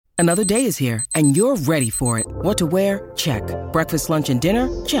Another day is here, and you're ready for it. What to wear? Check. Breakfast, lunch, and dinner?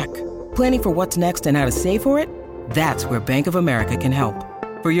 Check. Planning for what's next and how to save for it? That's where Bank of America can help.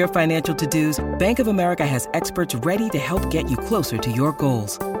 For your financial to-dos, Bank of America has experts ready to help get you closer to your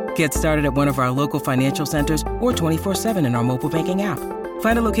goals. Get started at one of our local financial centers or 24/7 in our mobile banking app.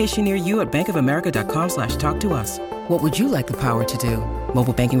 Find a location near you at bankofamerica.com/talktous. What would you like the power to do?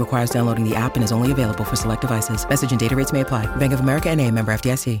 Mobile banking requires downloading the app and is only available for select devices. Message and data rates may apply. Bank of America N.A., member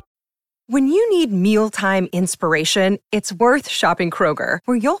FDIC. When you need mealtime inspiration, it's worth shopping Kroger,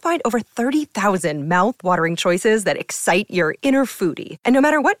 where you'll find over 30,000 mouth-watering choices that excite your inner foodie. And no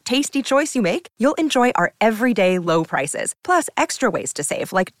matter what tasty choice you make, you'll enjoy our everyday low prices, plus extra ways to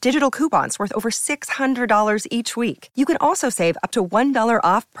save, like digital coupons worth over $600 each week. You can also save up to $1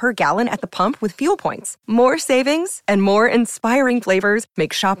 off per gallon at the pump with fuel points. More savings and more inspiring flavors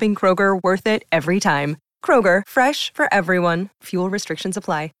make shopping Kroger worth it every time. Kroger, fresh for everyone. Fuel restrictions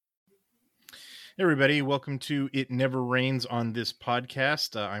apply. Hey everybody, welcome to It Never Rains on this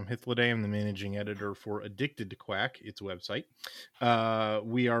podcast. I'm Hithliday. I'm the managing editor for Addicted to Quack, its website.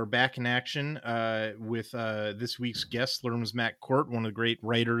 We are back in action with this week's guest, Lerms Matt Court, one of the great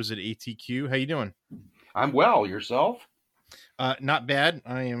writers at ATQ. How you doing? I'm well. Yourself? Not bad.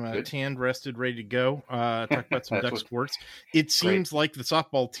 I am tanned, rested, ready to go. Talk about some Duck sports. It seems like the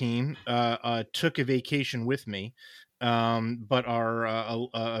softball team took a vacation with me. But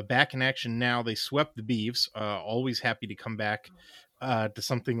are back in action now. They swept the Beavs. Always happy to come back to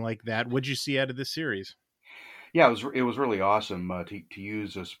something like that. What'd you see out of this series? Yeah, it was really awesome. To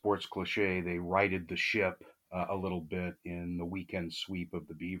use a sports cliche, they righted the ship a little bit in the weekend sweep of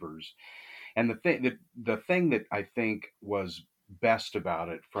the Beavers. And the thing that I think was best about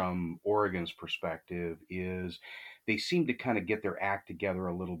it from Oregon's perspective is they seem to kind of get their act together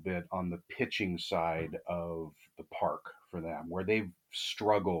a little bit on the pitching side of the park for them, where they've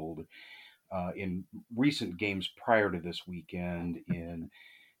struggled in recent games prior to this weekend in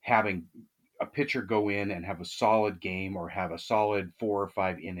having a pitcher go in and have a solid game or have a solid 4 or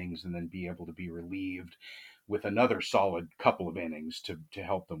 5 innings and then be able to be relieved with another solid couple of innings to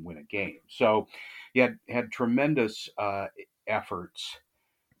help them win a game. So you had tremendous efforts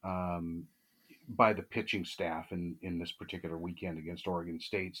by the pitching staff in this particular weekend against Oregon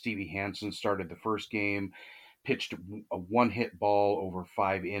State. Stevie Hansen started the first game, pitched a one-hit ball over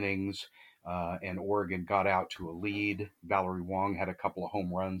 5 innings, and Oregon got out to a lead. Valerie Wong had a couple of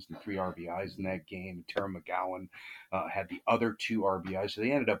home runs and 3 RBIs in that game. Tara McGowan had the other 2 RBIs, so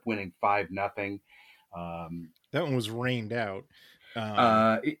they ended up winning 5-0. That one was rained out.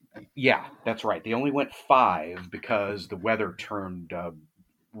 Yeah, that's right. They only went 5 because the weather turned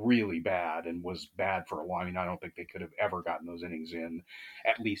really bad and was bad for a while. I mean, I don't think they could have ever gotten those innings in,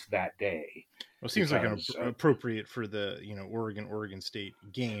 at least that day. Well, it seems like appropriate for the Oregon State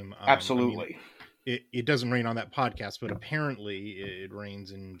game. Absolutely. I mean, it doesn't rain on that podcast, but apparently it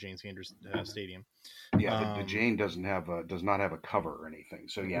rains in Jane Sanders Stadium. Yeah, the Jane does not have a cover or anything.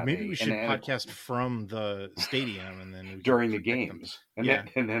 So yeah, maybe we should podcast from the stadium and then during the games, and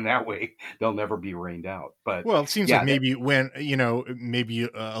then that way they'll never be rained out. But it seems like maybe when maybe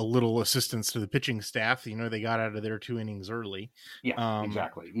a little assistance to the pitching staff. They got out of there 2 innings early. Yeah,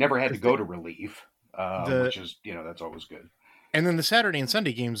 exactly. Never had to go to relief, which is that's always good. And then the Saturday and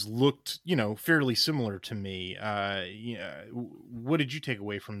Sunday games looked, fairly similar to me. What did you take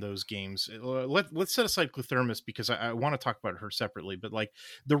away from those games? Let's set aside Cluthermis because I want to talk about her separately. But like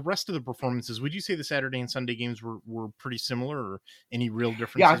the rest of the performances, would you say the Saturday and Sunday games were pretty similar, or any real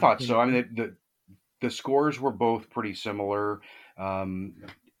differences? Yeah, I thought so. I mean, the scores were both pretty similar.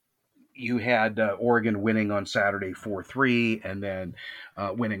 You had Oregon winning on Saturday 4-3 and then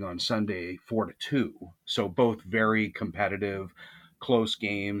winning on Sunday 4-2. So both very competitive, close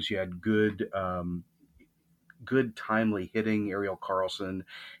games. You had good timely hitting. Ariel Carlson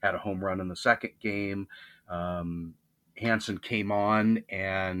had a home run in the second game. Hansen came on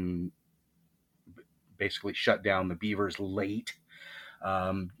and basically shut down the Beavers late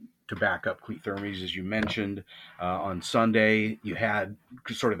to back up Cluthermis, as you mentioned. On Sunday, you had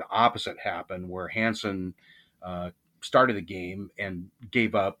sort of the opposite happen, where Hansen started the game and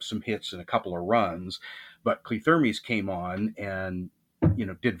gave up some hits and a couple of runs, but Cluthermis came on and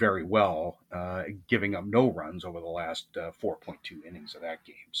did very well, giving up no runs over the last 4.2 innings of that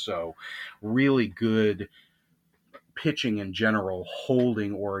game. So really good pitching in general,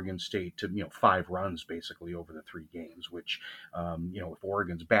 holding Oregon State to 5 runs basically over the 3 games, which if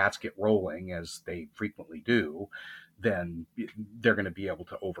Oregon's bats get rolling, as they frequently do, then they're going to be able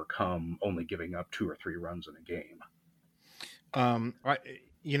to overcome only giving up 2 or 3 runs in a game.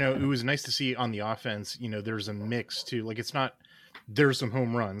 It was nice to see on the offense, there's a mix too. Like it's not there's some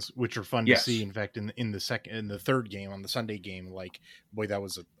home runs, which are fun to Yes. see. In fact, in the third game, on the Sunday game, like, boy, that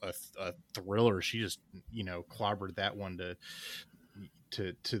was a thriller. She just, clobbered that one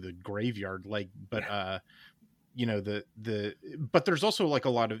to the graveyard. Like, but but there's also like a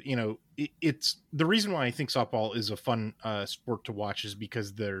lot of, it's the reason why I think softball is a fun sport to watch is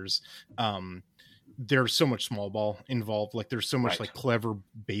because there's so much small ball involved. Like there's so much like clever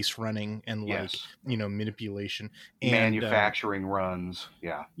base running and like, manipulation and manufacturing runs.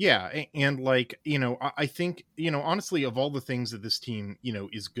 Yeah. Yeah. And like, I think, honestly, of all the things that this team,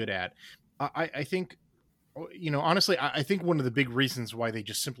 is good at, I think, honestly, I think one of the big reasons why they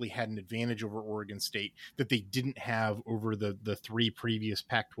just simply had an advantage over Oregon State that they didn't have over the three previous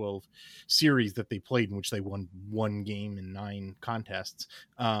Pac-12 series that they played, in which they won one game in 9 contests,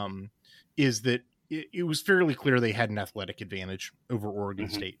 is that it was fairly clear they had an athletic advantage over Oregon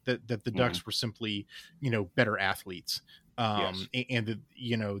State, that the Ducks were simply, better athletes. And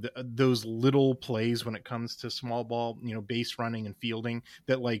those little plays when it comes to small ball, base running and fielding,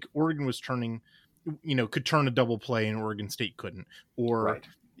 that like Oregon was could turn a double play and Oregon State couldn't, or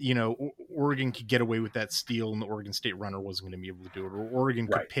Oregon could get away with that steal and the Oregon State runner wasn't going to be able to do it, or Oregon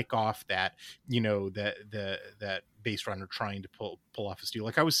could pick off that, that base runner trying to pull off a steal.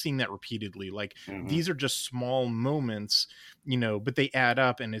 Like I was seeing that repeatedly. Like these are just small moments, but they add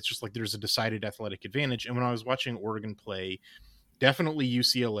up, and it's just like there's a decided athletic advantage. And when I was watching Oregon play, definitely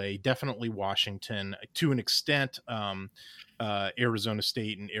UCLA, definitely Washington, to an extent, Arizona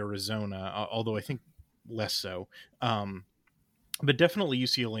State and Arizona, although I think less so. But definitely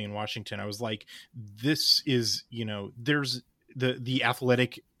UCLA and Washington. I was like, this is, there's the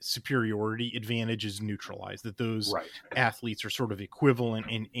athletic superiority advantage is neutralized, that those athletes are sort of equivalent,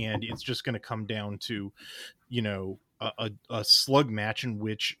 and it's just going to come down to, a slug match in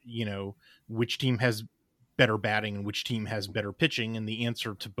which, which team has better batting and which team has better pitching. And the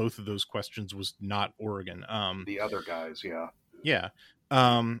answer to both of those questions was not Oregon. The other guys. Yeah. Yeah.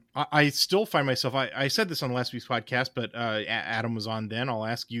 I still find myself, I said this on last week's podcast, but Adam was on then. I'll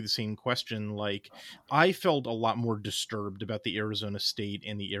ask you the same question. Like, I felt a lot more disturbed about the Arizona State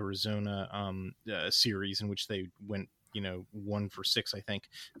and the Arizona series in which they went, 1-for-6, I think.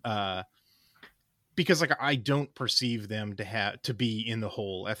 Because like I don't perceive them to be in the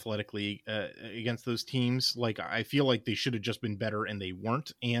hole athletically against those teams. Like I feel like they should have just been better and they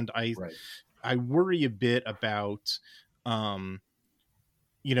weren't. And I worry a bit about,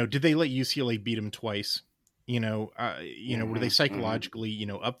 did they let UCLA beat them twice? Were they psychologically,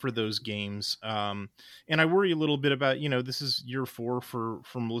 up for those games? And I worry a little bit about, this is year 4 for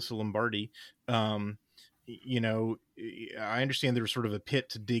Melissa Lombardi. I understand there was sort of a pit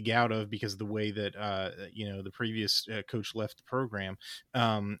to dig out of because of the way that, the previous coach left the program.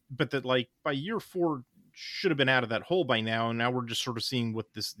 But that like by year 4 should have been out of that hole by now. And now we're just sort of seeing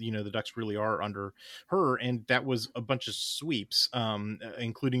what this, the Ducks really are under her. And that was a bunch of sweeps,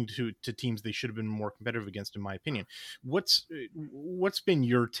 including to teams they should have been more competitive against, in my opinion. What's been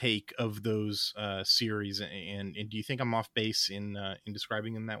your take of those series? And do you think I'm off base in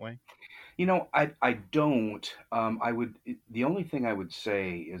describing them that way? I don't. The only thing I would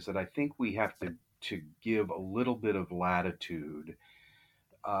say is that I think we have to give a little bit of latitude,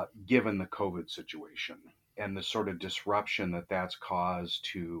 given the COVID situation and the sort of disruption that's caused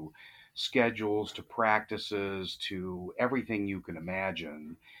to schedules, to practices, to everything you can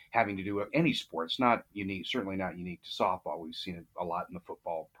imagine having to do with any sport. It's not unique, certainly not unique to softball. We've seen it a lot in the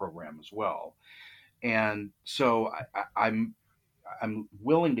football program as well. And so I'm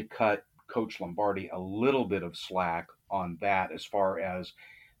willing to cut Coach Lombardi a little bit of slack on that as far as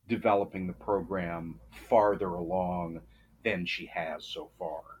developing the program farther along than she has so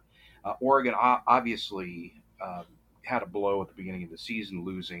far. Oregon obviously had a blow at the beginning of the season,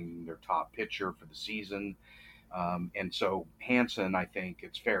 losing their top pitcher for the season. And so Hansen, I think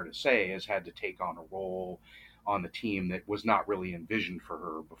it's fair to say, has had to take on a role on the team that was not really envisioned for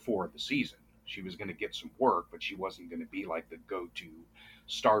her before the season. She was going to get some work, but she wasn't going to be like the go-to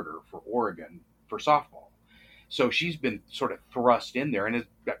starter for Oregon for softball. So she's been sort of thrust in there and has,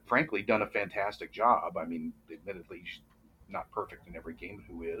 frankly, done a fantastic job. I mean, admittedly, she's not perfect in every game,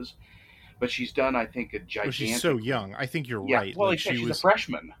 who is? But she's done, I think, a gigantic... Well, she's so young. I think you're right. Well, like she's a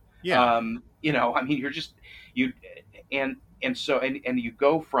freshman. Yeah. I mean, so you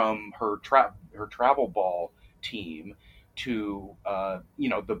go from her travel ball team to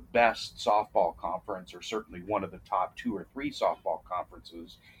the best softball conference, or certainly one of the top 2 or 3 softball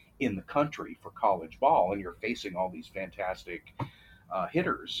conferences in the country for college ball, and you're facing all these fantastic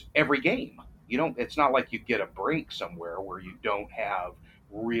hitters every game. It's not like you get a break somewhere where you don't have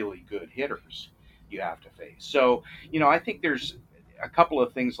really good hitters you have to face. So I think there's a couple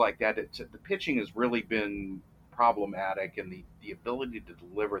of things like that. The pitching has really been problematic, and the ability to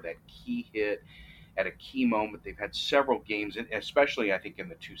deliver that key hit at a key moment. They've had several games, and especially I think in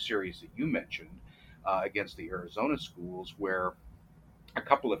the two series that you mentioned against the Arizona schools, where a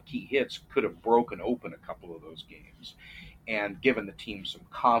couple of key hits could have broken open a couple of those games and given the team some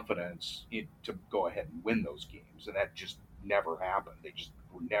confidence to go ahead and win those games. And that just never happened. They just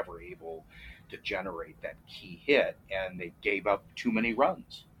were never able to generate that key hit, and they gave up too many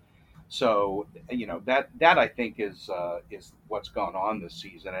runs. So that I think is what's gone on this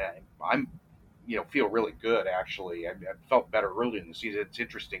season. And I'm feel really good actually. I felt better early in the season. It's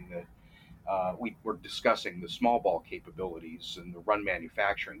interesting that we were discussing the small ball capabilities and the run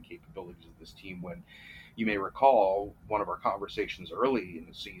manufacturing capabilities of this team when you may recall one of our conversations early in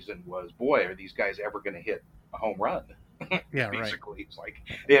the season was, boy, are these guys ever going to hit a home run? Yeah, Basically, right. It's like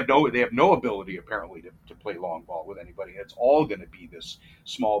they have no ability apparently to play long ball with anybody. It's all going to be this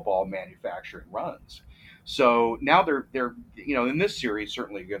small ball manufacturing runs. So now they're in this series,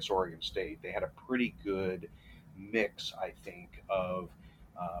 certainly against Oregon State, they had a pretty good mix, I think, of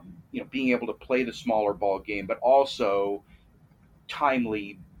being able to play the smaller ball game, but also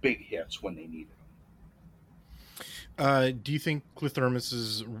timely big hits when they needed them. Do you think Cliff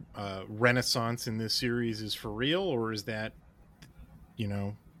Thermos's renaissance in this series is for real, or is that,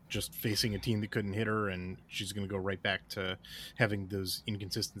 just facing a team that couldn't hit her and she's going to go right back to having those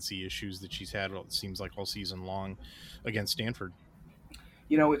inconsistency issues that she's had, it seems like, all season long against Stanford?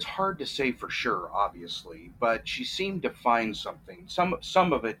 It's hard to say for sure, obviously, but she seemed to find something.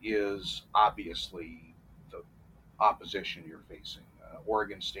 Some of it is obviously the opposition you're facing.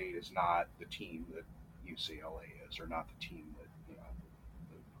 Oregon State is not the team that UCLA is, or not the team that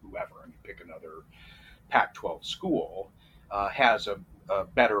whoever. I mean, pick another Pac-12 school has a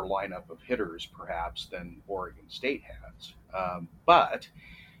better lineup of hitters perhaps than Oregon State has, but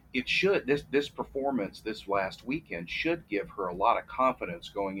it should this performance this last weekend should give her a lot of confidence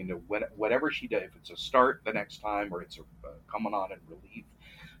going into whatever she does. If it's a start the next time or it's coming on in relief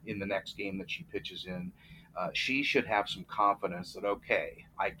in the next game that she pitches in, she should have some confidence that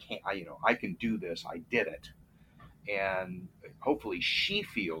I can do this. I did it, and hopefully she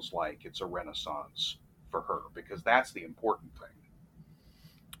feels like it's a renaissance for her, because that's the important thing.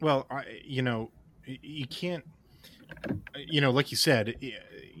 Well, you can't. Like you said,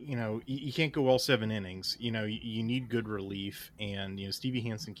 you can't go all 7 innings. You need good relief, and Stevie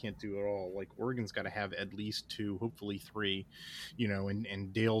Hansen can't do it all. Like, Oregon's got to have at least 2, hopefully 3.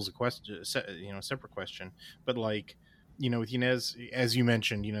 And Dale's a question, separate question. But like, with Yanez, as you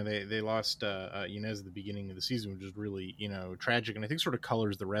mentioned, they lost Yanez at the beginning of the season, which is really tragic, and I think sort of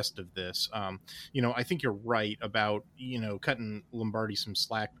colors the rest of this. I think you're right about cutting Lombardi some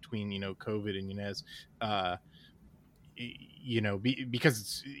slack between COVID and Yanez.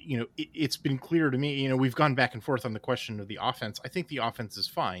 Because it's been clear to me, we've gone back and forth on the question of the offense. I think the offense is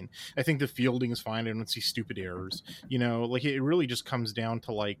fine. I think the fielding is fine. I don't see stupid errors. Like, it really just comes down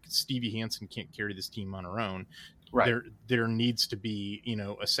to, like, Stevie Hansen can't carry this team on her own. Right. There needs to be,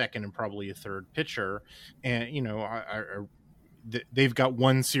 a second and probably a third pitcher. And, they've got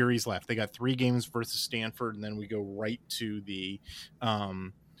 1 series left. They got 3 games versus Stanford, and then we go right to the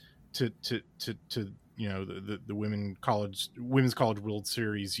the women's college World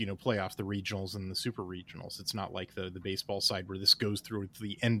Series, playoffs, the regionals and the super regionals. It's not like the baseball side where this goes through to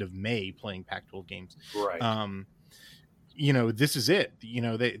the end of May playing Pac-12 games. Right. This is it.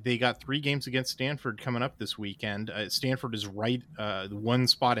 They got 3 games against Stanford coming up this weekend. Stanford is right 1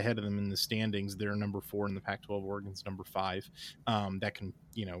 spot ahead of them in the standings. They're number 4 in the Pac-12. Oregon's number 5. That can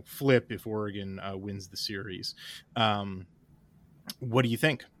flip if Oregon wins the series. What do you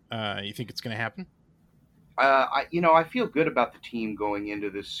think? You think it's going to happen? I feel good about the team going into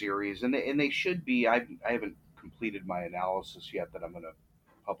this series, and they should be. I haven't completed my analysis yet that I'm going to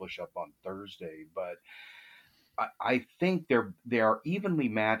publish up on Thursday, but I think they are evenly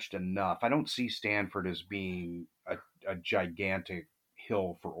matched enough. I don't see Stanford as being a gigantic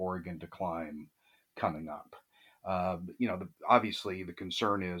hill for Oregon to climb coming up. Obviously the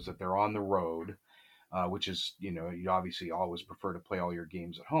concern is that they're on the road. Which is, you obviously always prefer to play all your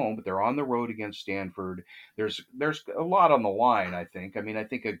games at home, but they're on the road against Stanford. There's a lot on the line, I think. I mean, I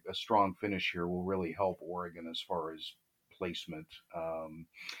think a strong finish here will really help Oregon as far as placement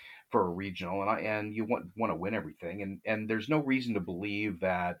for a regional, and you want to win everything, and there's no reason to believe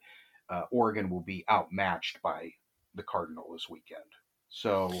that Oregon will be outmatched by the Cardinal this weekend.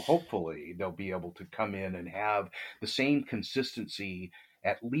 So hopefully they'll be able to come in and have the same consistency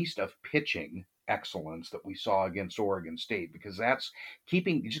at least of pitching excellence that we saw against Oregon State, because that's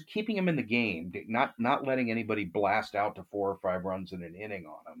keeping them in the game, not letting anybody blast out to 4 or 5 runs in an inning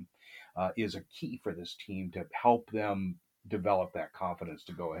on them, is a key for this team to help them develop that confidence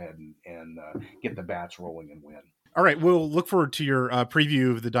to go ahead and get the bats rolling and win. All right, we'll look forward to your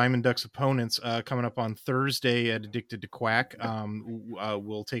preview of the Diamond Ducks opponents coming up on Thursday at Addicted to Quack.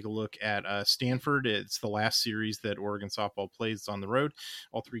 We'll take a look at Stanford. It's the last series that Oregon softball plays on the road.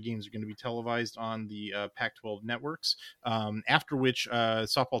 All 3 games are going to be televised on the Pac-12 networks, after which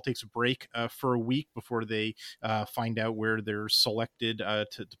softball takes a break for a week before they find out where they're selected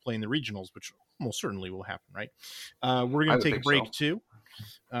to play in the regionals, which almost certainly will happen, right? We're going to take a break, too.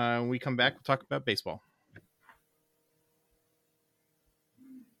 When we come back, we'll talk about baseball.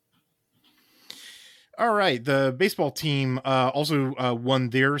 All right, the baseball team also won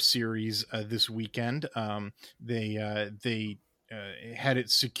their series this weekend. They had it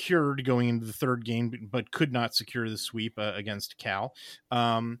secured going into the 3rd game, but could not secure the sweep against Cal.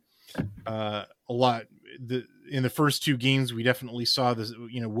 A lot in the first 2 games, we definitely saw this,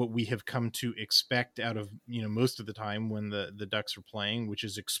 what we have come to expect out of, most of the time when the Ducks are playing, which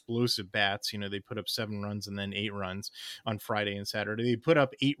is explosive bats. They put up 7 runs and then 8 runs on Friday and Saturday. They put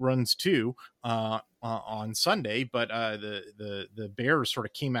up 8 runs too on Sunday, but the Bears sort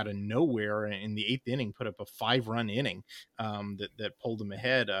of came out of nowhere in the 8th inning, put up a 5-run inning that pulled them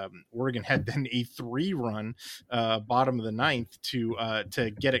ahead. Oregon had then a 3-run bottom of the 9th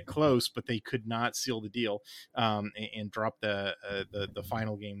to get it close, but they could not seal the deal and drop the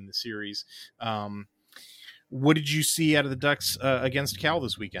final game in the series. What did you see out of the Ducks against Cal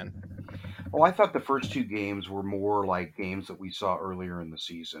this weekend? Well, I thought the first 2 games were more like games that we saw earlier in the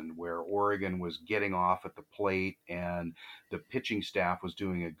season, where Oregon was getting off at the plate and the pitching staff was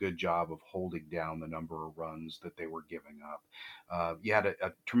doing a good job of holding down the number of runs that they were giving up. You had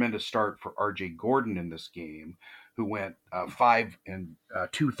a tremendous start for R.J. Gordon in this game, who went 5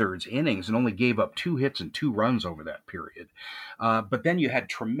 2/3 innings and only gave up 2 hits and 2 runs over that period. But then you had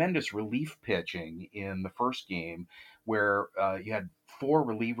tremendous relief pitching in the first game, where you had 4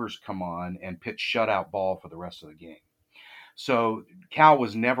 relievers come on and pitch shutout ball for the rest of the game. So Cal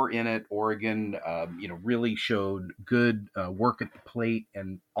was never in it. Oregon, really showed good work at the plate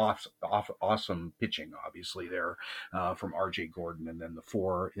and awesome pitching, obviously, there from R.J. Gordon. And then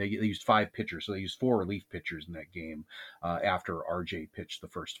they used 5 pitchers, so they used 4 relief pitchers in that game after R.J. pitched the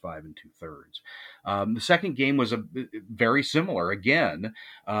first 5 2/3. The second game was very similar. Again,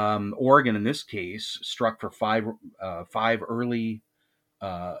 Oregon, in this case, struck for 5 early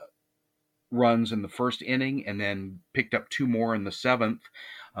runs in the first inning and then picked up 2 more in the 7th.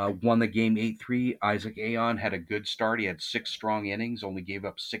 Won the game 8-3. Isaac Aon had a good start. He had 6 strong innings, only gave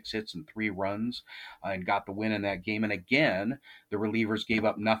up 6 hits and 3 runs, and got the win in that game. And again, the relievers gave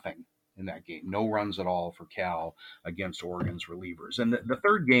up nothing in that game. No runs at all for Cal against Oregon's relievers. And the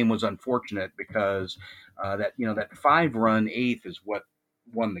third game was unfortunate because that 5-run 8th is what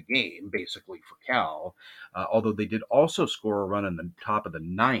won the game, basically, for Cal, although they did also score a run in the top of the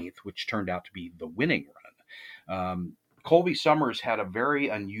 9th, which turned out to be the winning run. Colby Summers had a very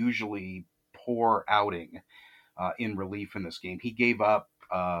unusually poor outing in relief in this game. He gave up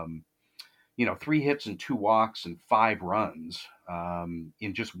 3 hits and 2 walks and 5 runs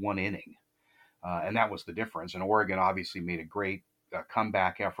in just 1 inning, and that was the difference. And Oregon obviously made a great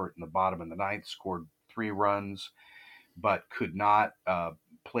comeback effort in the bottom of the 9th, scored 3 runs, but could not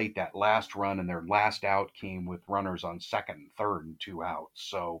plate that last run, and their last out came with runners on 2nd and 3rd and 2 outs.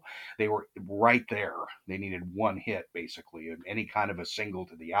 So they were right there. They needed 1 hit, basically, and any kind of a single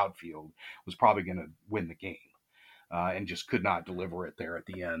to the outfield was probably going to win the game, and just could not deliver it there at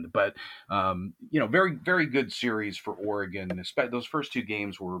the end. But, very, very good series for Oregon. Those first 2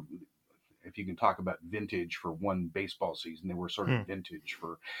 games were, if you can talk about vintage for one baseball season, they were sort of vintage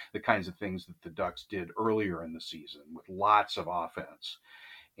for the kinds of things that the Ducks did earlier in the season, with lots of offense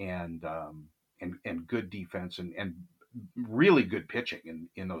and good defense and really good pitching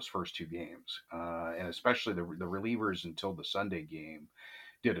in those first 2 games. And especially the relievers until the Sunday game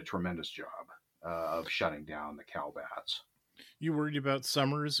did a tremendous job of shutting down the Cal Bats. You worried about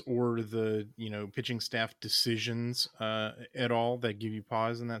Summers or the pitching staff decisions at all that give you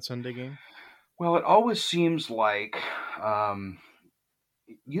pause in that Sunday game? Well, it always seems like,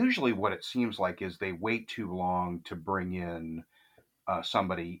 usually what it seems like is they wait too long to bring in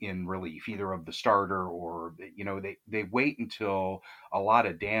somebody in relief, either of the starter or, they wait until a lot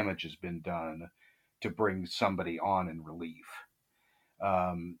of damage has been done to bring somebody on in relief.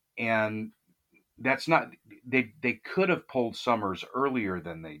 And that's not, they could have pulled Summers earlier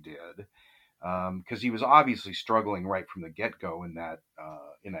than they did. because he was obviously struggling right from the get-go in that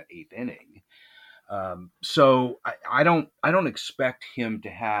eighth inning. So I don't expect him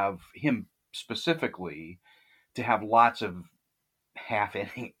specifically to have lots of half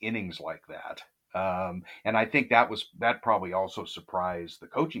innings like that. And I think that probably also surprised the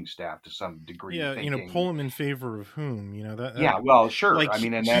coaching staff to some degree. Yeah, thinking, pull him in favor of whom? Yeah, well, sure. Like, I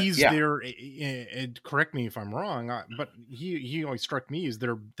mean, and he's yeah. there. Correct me if I'm wrong, but he always struck me as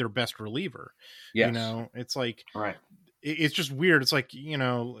their best reliever. Yes. It's like, right. It's just weird. It's like,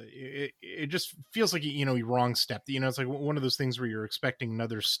 it just feels like, he wrong stepped. It's like one of those things where you're expecting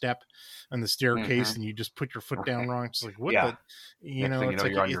another step on the staircase and you just put your foot down wrong. It's like, what the, it's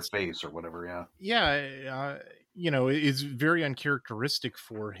like you're on your face or whatever. Yeah. Yeah. It's very uncharacteristic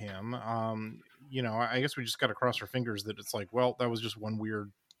for him. I guess we just got to cross our fingers that it's like, well, that was just one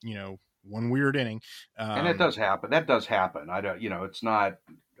weird inning. And it does happen. That does happen. I don't, it's not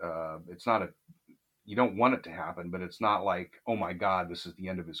a, you don't want it to happen, but it's not like, oh my God, this is the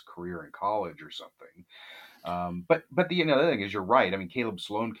end of his career in college or something. But the other thing is, you're right. I mean, Caleb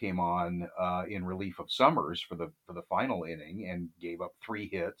Sloan came on in relief of Summers for the final inning and gave up 3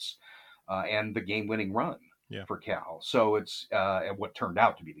 hits and the game-winning run for Cal. So it's what turned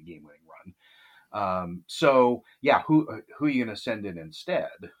out to be the game-winning run. So yeah, who are you going to send in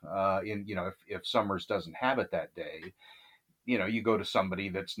instead? If Summers doesn't have it that day, you go to somebody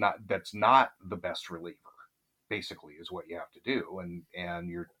that's not the best reliever, basically, is what you have to do. And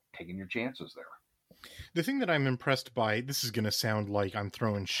you're taking your chances there. The thing that I'm impressed by, this is going to sound like I'm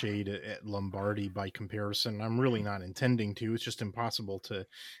throwing shade at Lombardi by comparison. I'm really not intending to. It's just impossible to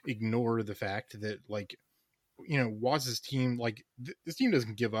ignore the fact that, like, Waz's team, like, this team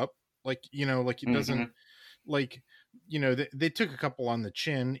doesn't give up. Like, like, it doesn't, like, they took a couple on the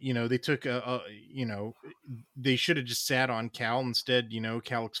chin. They took they should have just sat on Cal instead.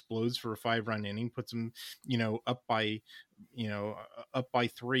 Cal explodes for a 5-run inning, puts them, up by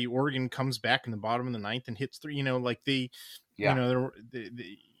 3. Oregon comes back in the bottom of the 9th and hits 3. They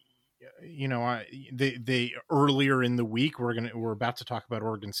earlier in the week, we're about to talk about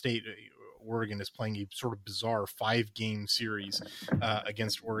Oregon State. Oregon is playing a sort of bizarre 5-game series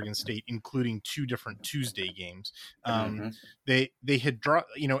against Oregon State, including 2 different Tuesday games. They had dropped,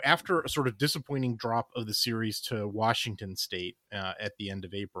 after a sort of disappointing drop of the series to Washington State at the end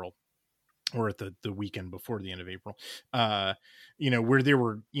of April, or at the weekend before the end of April, where they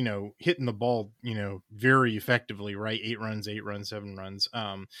were, hitting the ball, very effectively, right? 8 runs, 7 runs.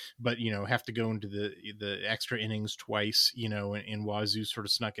 But, have to go into the extra innings twice, and Wazoo sort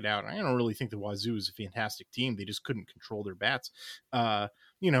of snuck it out. I don't really think the Wazoo is a fantastic team. They just couldn't control their bats, and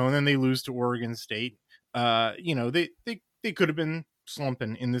then they lose to Oregon State. They could have been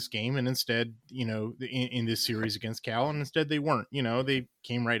slumping in this game, and instead, in this series against Cal, and instead they weren't. They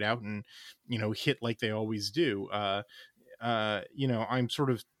came right out and hit like they always do. I'm sort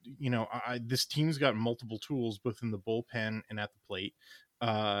of, this team's got multiple tools both in the bullpen and at the plate,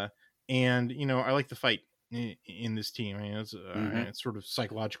 and I like the fight in this team. I mean, it's sort of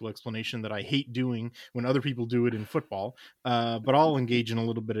psychological explanation that I hate doing when other people do it in football, but I'll engage in a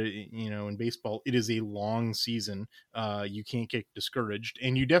little bit of, in baseball. It is a long season. You can't get discouraged,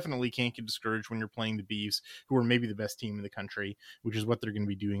 and you definitely can't get discouraged when you're playing the Beavs, who are maybe the best team in the country, which is what they're going to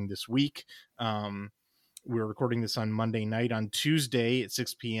be doing this week. We're recording this on Monday night. On Tuesday at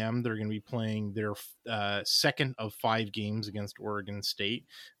 6 p.m., they're going to be playing their second of 5 games against Oregon State.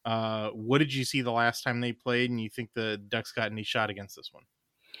 What did you see the last time they played, and you think the Ducks got any shot against this one?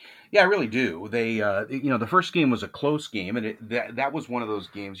 Yeah, I really do. They, the first game was a close game, and that was one of those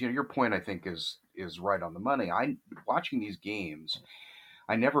games. Your point, I think, is right on the money. Watching these games,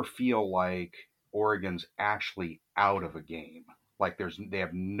 I never feel like Oregon's actually out of a game. Like they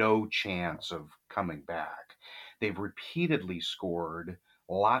have no chance of coming back. They've repeatedly scored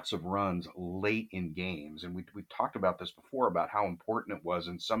lots of runs late in games. And we talked about this before, about how important it was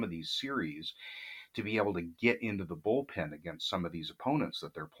in some of these series to be able to get into the bullpen against some of these opponents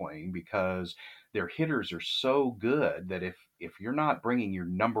that they're playing, because their hitters are so good that if you're not bringing your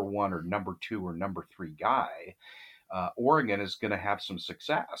number 1 or number 2 or number 3 guy, Oregon is going to have some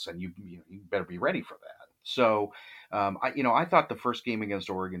success, and you better be ready for that. So, I thought the first game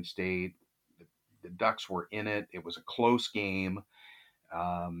against Oregon State, the Ducks were in it. It was a close game.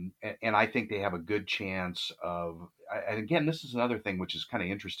 And I think they have a good chance of, and again, this is another thing which is kind of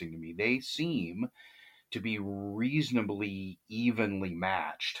interesting to me. They seem to be reasonably evenly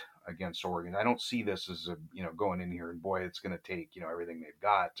matched against Oregon. I don't see this as going in here and boy, it's going to take, everything they've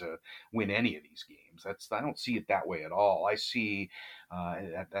got to win any of these games. I don't see it that way at all. I see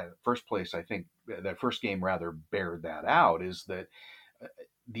at that first place, I think that first game rather bared that out, is that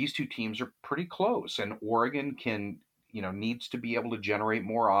these two teams are pretty close, and Oregon needs to be able to generate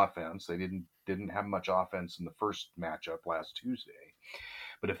more offense. They didn't have much offense in the first matchup last Tuesday.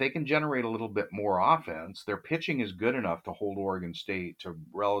 But if they can generate a little bit more offense, their pitching is good enough to hold Oregon State to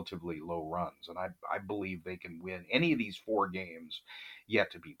relatively low runs. And I believe they can win any of these 4 games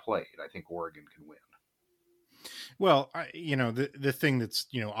yet to be played. I think Oregon can win. Well, the thing that's,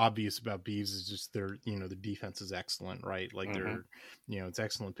 obvious about Beavs is just the defense is excellent, right? Like they're, it's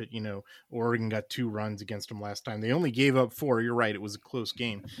excellent. But, Oregon got 2 runs against them last time. They only gave up 4. You're right. It was a close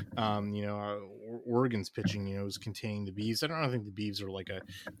game. Oregon's pitching, was containing the Beavs. I don't think the Beavs are like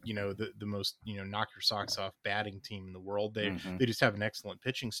the most, knock your socks off batting team in the world. They just have an excellent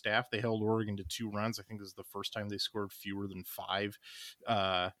pitching staff. They held Oregon to 2 runs. I think this is the first time they scored fewer than 5,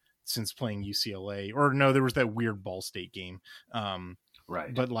 since playing UCLA, or no, there was that weird Ball State game.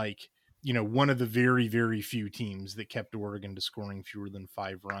 Right. But one of the very, very few teams that kept Oregon to scoring fewer than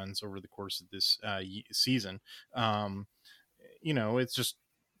 5 runs over the course of this season. It's just,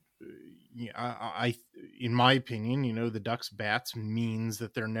 I in my opinion, the Ducks bats means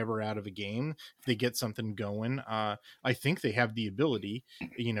that they're never out of a game. If they get something going, I think they have the ability,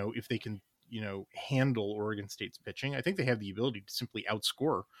 if they can, handle Oregon State's pitching, I think they have the ability to simply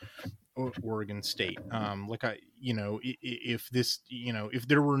outscore Oregon State. If this, if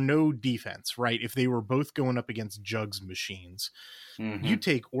there were no defense, right? If they were both going up against jugs machines, you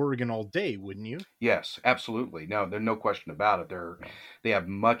take Oregon all day, wouldn't you? Yes, absolutely. No, there's no question about it. They have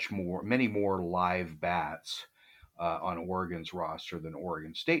many more live bats on Oregon's roster than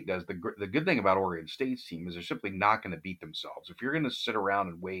Oregon State does. The good thing about Oregon State's team is they're simply not going to beat themselves. If you're going to sit around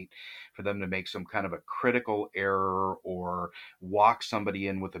and wait for them to make some kind of a critical error or walk somebody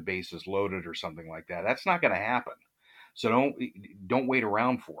in with the bases loaded or something like that, that's not going to happen. So don't wait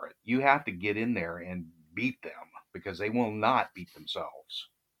around for it. You have to get in there and beat them, because they will not beat themselves.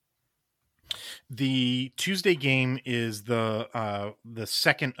 The Tuesday game is the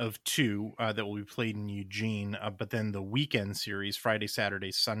second of 2 that will be played in Eugene, but then the weekend series, Friday,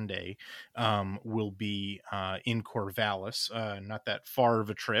 Saturday, Sunday, will be in Corvallis. Not that far of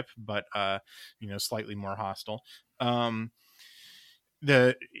a trip, but slightly more hostile.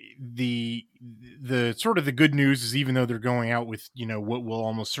 The sort of the good news is, even though they're going out with what will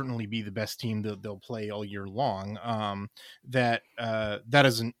almost certainly be the best team that they'll play all year long, that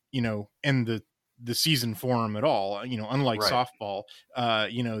doesn't end the season for them at all. Unlike Right. softball,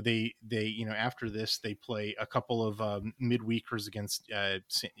 they after this they play a couple of midweekers against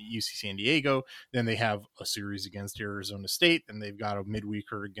UC San Diego. Then they have a series against Arizona State. Then they've got a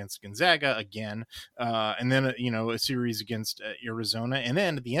midweeker against Gonzaga again, and then a series against Arizona. And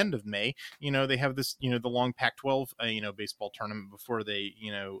then at the end of May, they have this the long Pac-12 baseball tournament before they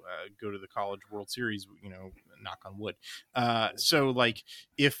go to the College World Series. Knock on wood. So like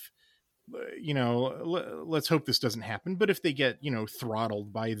if let's hope this doesn't happen. But if they get,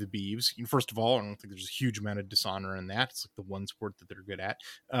 throttled by the Beavs, first of all, I don't think there's a huge amount of dishonor in that. It's like the one sport that they're good at.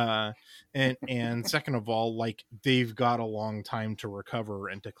 And second of all, like, they've got a long time to recover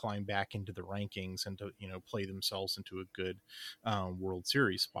and to climb back into the rankings and to, play themselves into a good World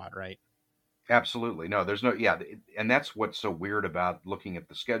Series spot, right? Absolutely. No, there's no, yeah. And that's what's so weird about looking at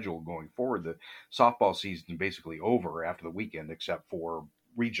the schedule going forward. The softball season is basically over after the weekend, except for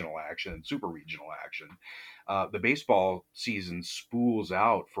regional action and super regional action. The baseball season spools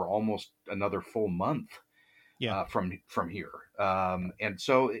out for almost another full month from here. And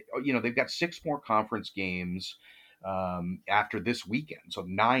so, they've got 6 more conference games after this weekend. So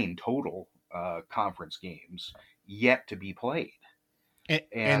 9 total conference games yet to be played.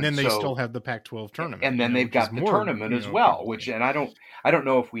 And then they still have the Pac-12 tournament, and then they've got the tournament as well. Which, and I don't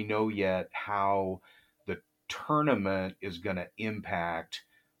know if we know yet how the tournament is going to impact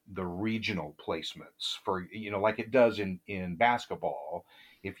the regional placements for like it does in basketball.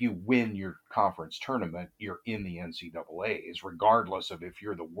 If you win your conference tournament, you're in the NCAAs, regardless of if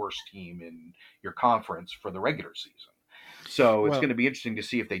you're the worst team in your conference for the regular season. So it's going to be interesting to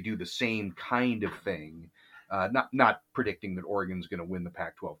see if they do the same kind of thing. Not predicting that Oregon's going to win the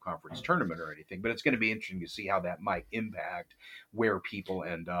Pac-12 conference tournament or anything, but it's going to be interesting to see how that might impact where people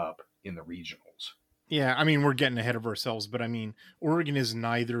end up in the regionals. Yeah, I mean, we're getting ahead of ourselves, but I mean, Oregon is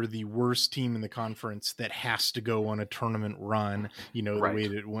neither the worst team in the conference that has to go on a tournament run, the way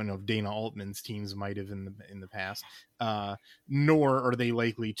that one of Dana Altman's teams might have in the past, nor are they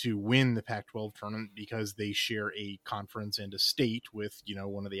likely to win the Pac-12 tournament because they share a conference and a state with,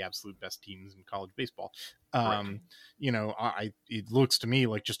 one of the absolute best teams in college baseball. It looks to me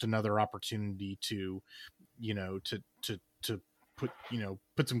like just another opportunity to, to put,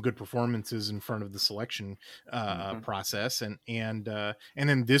 put some good performances in front of the selection process, and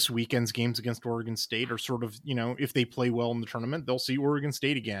then this weekend's games against Oregon State are sort of, if they play well in the tournament, they'll see Oregon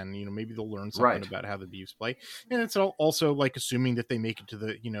State again. Maybe they'll learn something about how the Beavs play, and it's also like assuming that they make it to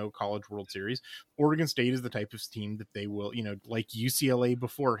the College World Series. Oregon State is the type of team that they will, like UCLA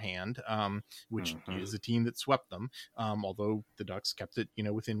beforehand, which is a team that swept them, although the Ducks kept it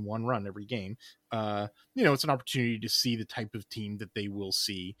within one run every game. It's an opportunity to see the type of team that they will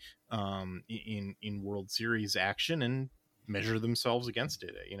see in World Series action and measure themselves against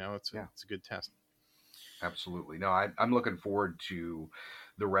it. It's a good test. Absolutely. No, I'm looking forward to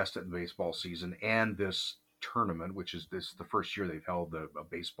the rest of the baseball season and this tournament, which is the first year they've held a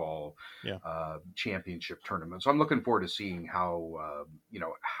baseball championship tournament. So I'm looking forward to seeing how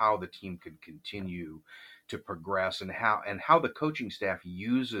the team can continue to progress, and how the coaching staff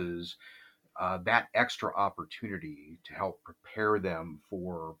uses that extra opportunity to help prepare them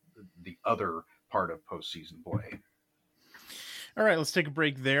for the other part of postseason play. All right, let's take a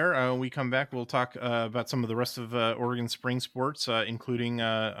break there. When we come back, we'll talk about some of the rest of Oregon spring sports, including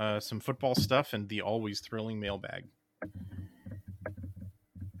some football stuff and the always thrilling mailbag.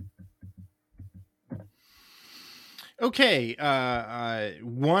 Okay,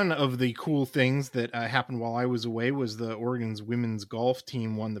 one of the cool things that happened while I was away was the Oregon's women's golf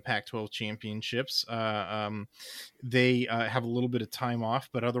team won the Pac-12 championships. They have a little bit of time off,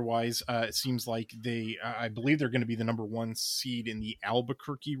 but otherwise it seems like I believe they're going to be the number 1 seed in the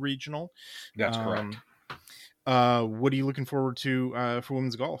Albuquerque regional. That's correct. What are you looking forward to for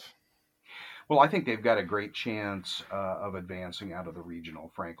women's golf? Well, I think they've got a great chance of advancing out of the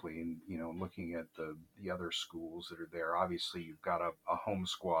regional, frankly. And, looking at the other schools that are there, obviously you've got a home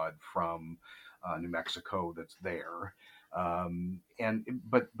squad from New Mexico that's there.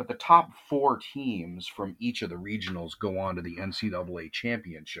 But the top 4 teams from each of the regionals go on to the NCAA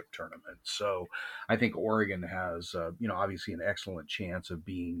championship tournament. So I think Oregon has, obviously an excellent chance of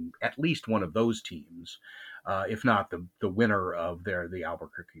being at least one of those teams, if not the winner of the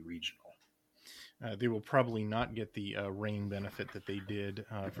Albuquerque regional. They will probably not get the rain benefit that they did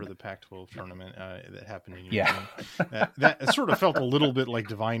for the Pac-12 tournament that happened in Eugene. That sort of felt a little bit like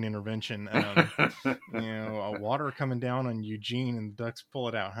divine intervention. Water coming down on Eugene and the Ducks pull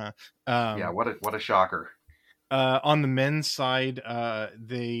it out, huh? What a shocker. On the men's side,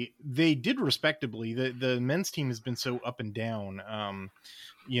 they did respectably. The men's team has been so up and down,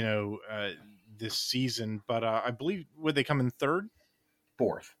 this season. But I believe, would they come in third?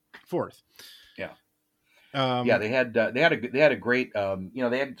 Fourth. Yeah. They had a great,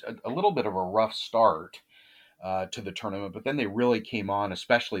 they had a little bit of a rough start to the tournament, but then they really came on,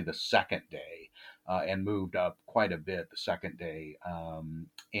 especially the second day, and moved up quite a bit the second day.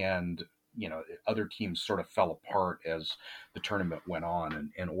 And other teams sort of fell apart as the tournament went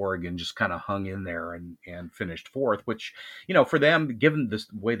on, and Oregon just kind of hung in there and finished fourth, which, for them, given the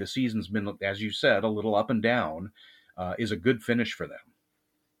way the season's been, as you said, a little up and down, is a good finish for them.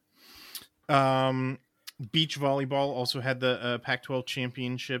 Beach volleyball also had the Pac-12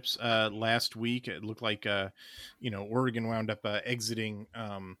 championships last week. It looked like, Oregon wound up exiting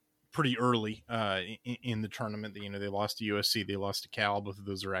pretty early in the tournament. They lost to USC, they lost to Cal. Both of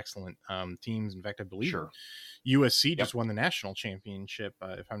those are excellent teams. In fact, I believe USC just won the national championship,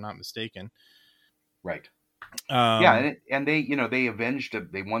 if I'm not mistaken. Right. And they avenged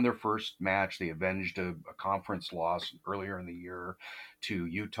they won their first match. They avenged a conference loss earlier in the year to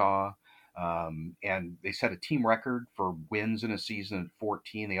Utah. And they set a team record for wins in a season at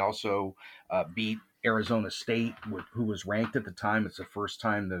 14. They also beat Arizona State, who was ranked at the time. It's the first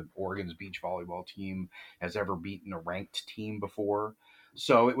time the Oregon's beach volleyball team has ever beaten a ranked team before.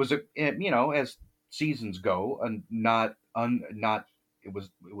 So it was as seasons go, it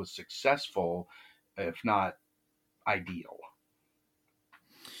was successful, if not ideal.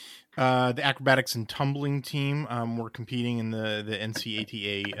 The acrobatics and tumbling team were competing in the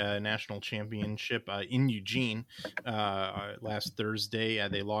NCATA National Championship in Eugene last Thursday.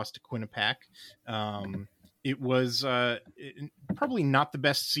 They lost to Quinnipiac. It was probably not the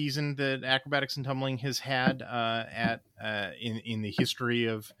best season that acrobatics and tumbling has had in the history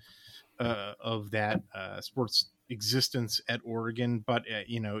of that sports existence at Oregon, but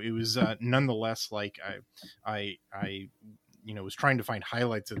it was nonetheless, like I was trying to find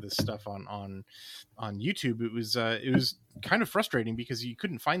highlights of this stuff on YouTube. It was kind of frustrating because you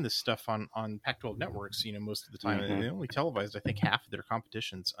couldn't find this stuff on Pac-12 networks, most of the time. Mm-hmm. They only televised, I think, half of their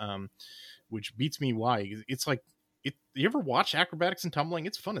competitions, which beats me. Why? It's like, you ever watch acrobatics and tumbling?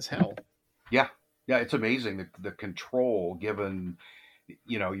 It's fun as hell. Yeah. It's amazing. The control given,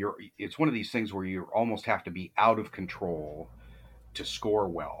 it's one of these things where you almost have to be out of control to score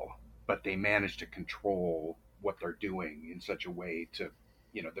well, but they manage to control what they're doing in such a way to,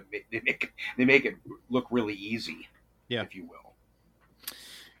 they make it look really easy, if you will.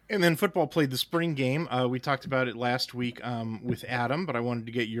 And then football played the spring game. We talked about it last week with Adam, but I wanted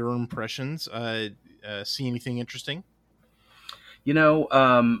to get your impressions. See anything interesting? It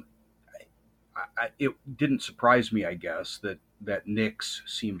didn't surprise me, I guess, that Nix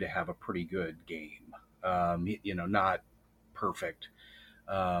seemed to have a pretty good game. Not perfect,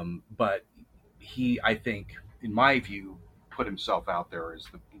 but he, I think, in my view, put himself out there as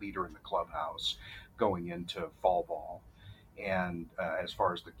the leader in the clubhouse going into fall ball, and as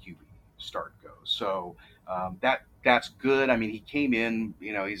far as the QB start goes. So that's good. I mean, he came in,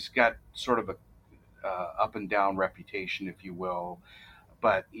 he's got sort of a up and down reputation, if you will,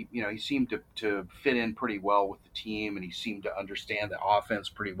 but he seemed to fit in pretty well with the team, and he seemed to understand the offense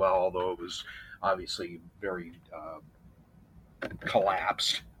pretty well, although it was obviously very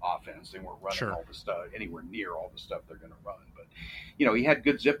collapsed offense. They weren't running all the stuff anywhere near all the stuff they're going to run, but he had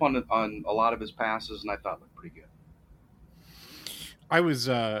good zip on a lot of his passes, and I thought it looked pretty good.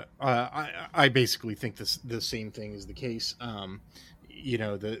 I basically think the same thing is the case. The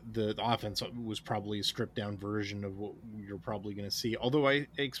offense was probably a stripped down version of what you're probably going to see. Although I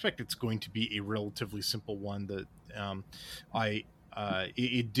expect it's going to be a relatively simple one. That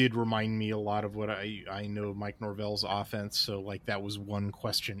it did remind me a lot of what I know of Mike Norvell's offense. So like that was one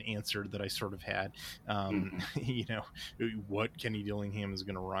question answered that I sort of had. What Kenny Dillingham is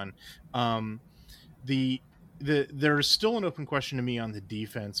going to run. There's still an open question to me on the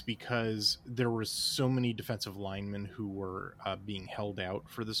defense, because there were so many defensive linemen who were being held out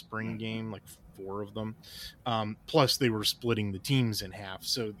for the spring game, like 4 of them. Plus they were splitting the teams in half.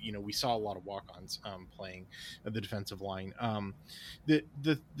 So, we saw a lot of walk-ons playing the defensive line. The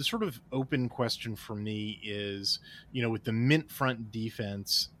sort of open question for me is, with the mint front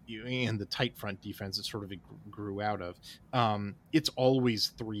defense and the tight front defense that sort of grew out of, it's always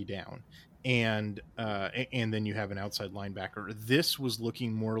 3 down. And then you have an outside linebacker. This was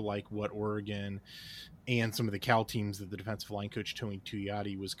looking more like what Oregon and some of the Cal teams that the defensive line coach Tony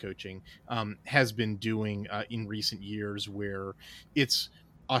Tuioti was coaching has been doing in recent years, where it's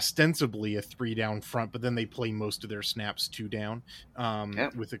ostensibly a 3 down front, but then they play most of their snaps 2 down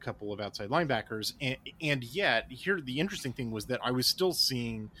with a couple of outside linebackers. And yet here, the interesting thing was that I was still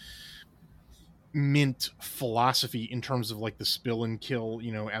seeing mint philosophy in terms of like the spill and kill,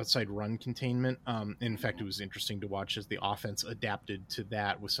 outside run containment. In fact, it was interesting to watch as the offense adapted to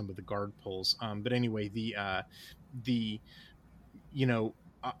that with some of the guard pulls. But anyway,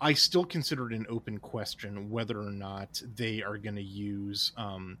 I still consider it an open question whether or not they are going to use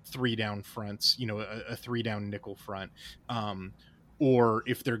 3 down fronts, a 3 down nickel front, or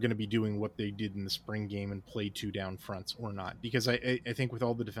if they're going to be doing what they did in the spring game and play 2 down fronts or not. Because I think with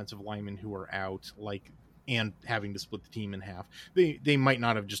all the defensive linemen who are out, and having to split the team in half, they might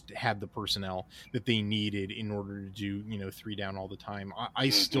not have just had the personnel that they needed in order to do 3 down all the time. I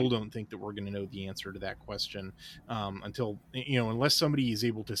still don't think that we're going to know the answer to that question until unless somebody is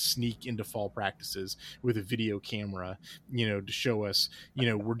able to sneak into fall practices with a video camera to show us.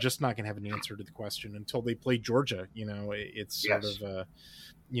 We're just not going to have an answer to the question until they play Georgia. It's sort of well,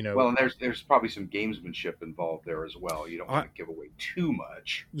 and there's probably some gamesmanship involved there as well. You don't want to give away too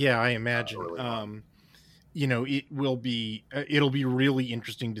much. Yeah, I imagine. It'll be really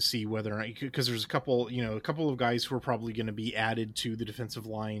interesting to see whether, because there's a couple of guys who are probably going to be added to the defensive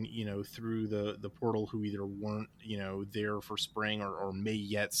line, through the portal, who either weren't, there for spring or may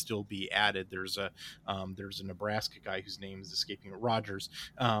yet still be added. There's a Nebraska guy whose name is escaping, Rogers,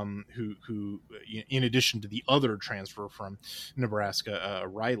 who in addition to the other transfer from Nebraska,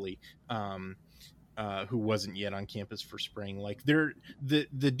 Riley, who wasn't yet on campus for spring. Like the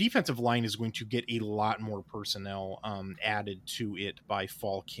defensive line is going to get a lot more personnel added to it by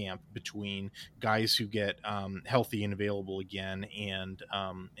fall camp, between guys who get healthy and available again, and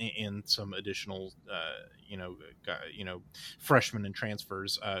some additional freshmen and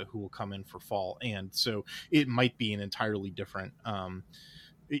transfers who will come in for fall. And so it might be an entirely different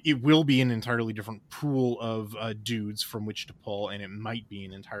it will be an entirely different pool of dudes from which to pull, and it might be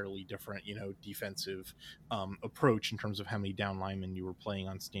an entirely different, defensive approach in terms of how many down linemen you were playing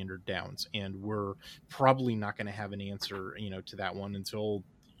on standard downs. And we're probably not going to have an answer, to that one until,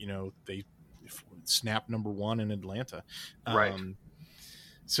 they snap number 1 in Atlanta. Right.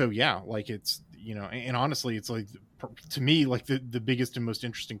 So yeah, like it's, and honestly, it's like, to me, like the biggest and most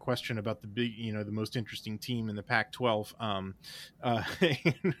interesting question about the most interesting team in the Pac-12.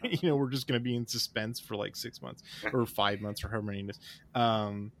 We're just going to be in suspense for like 6 months or 5 months or however many it is.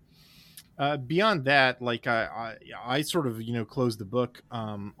 Beyond that, like I sort of closed the book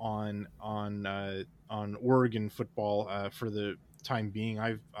on Oregon football for the time being.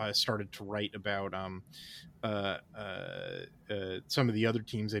 I've started to write about some of the other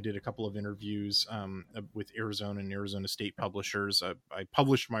teams. I did a couple of interviews with Arizona and Arizona State publishers. I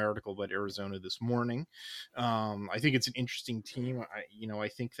published my article about Arizona this morning. I think it's an interesting team. I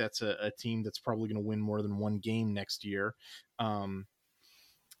think that's a team that's probably going to win more than one game next year.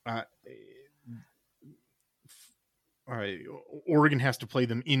 Uh, Oregon has to play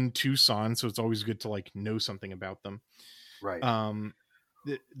them in Tucson, so it's always good to like know something about them. Right.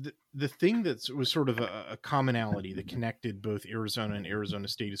 The thing that was sort of a commonality that connected both Arizona and Arizona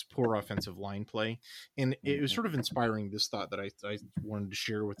State is poor offensive line play. And it was sort of inspiring this thought that I wanted to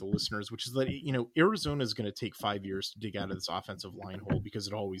share with the listeners, which is that, Arizona is going to take 5 years to dig out of this offensive line hole, because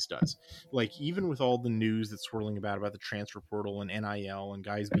it always does. Like, even with all the news that's swirling about the transfer portal and NIL and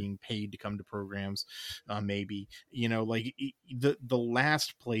guys being paid to come to programs, maybe, the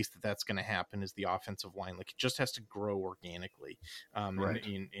last place that's going to happen is the offensive line. Like, it just has to grow organically. Right.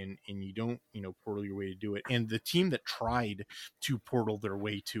 And you don't, portal your way to do it. And the team that tried to portal their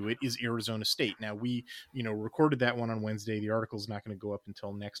way to it is Arizona State. Now, we, recorded that one on Wednesday. The article is not going to go up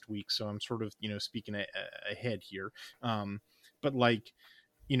until next week, so I'm sort of, speaking ahead here. But like,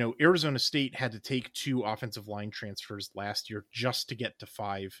 Arizona State had to take 2 offensive line transfers last year just to get to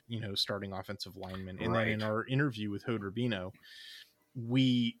 5, starting offensive linemen. And then in our interview with Hod Rubino,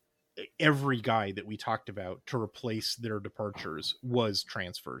 every guy that we talked about to replace their departures was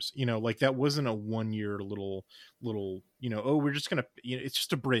transfers. Like, that wasn't a 1 year little, we're just going to, it's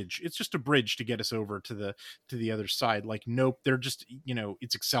just a bridge. It's just a bridge to get us over to the other side. Like, nope, they're just,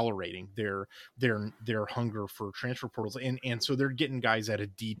 it's accelerating their hunger for transfer portals. And so they're getting guys out of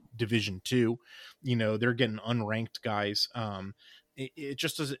Division 2, they're getting unranked guys. It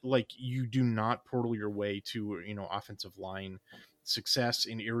just doesn't, like, you do not portal your way to, offensive line success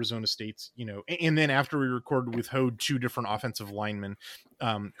in Arizona State's, and then after we recorded with Hode, 2 different offensive linemen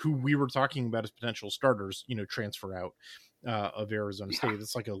who we were talking about as potential starters, transfer out of Arizona State.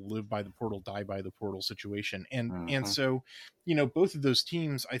 It's like a live by the portal, die by the portal situation. And so, both of those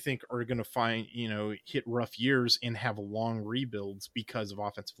teams, I think, are going to find, hit rough years and have long rebuilds because of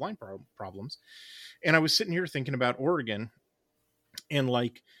offensive line problems. And I was sitting here thinking about Oregon, and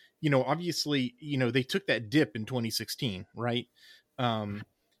like, obviously, they took that dip in 2016, right?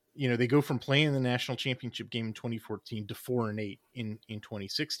 They go from playing the national championship game in 2014 to 4-8 in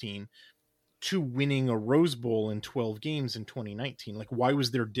 2016 to winning a Rose Bowl in 12 games in 2019. Like, why was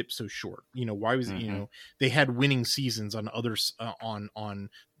their dip so short? Why was they had winning seasons on others on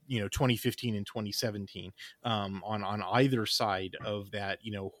 2015 and 2017 on either side of that,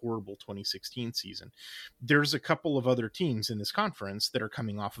 horrible 2016 season. There's a couple of other teams in this conference that are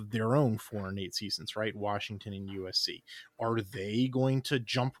coming off of their own 4-8 seasons, right? Washington and USC. Are they going to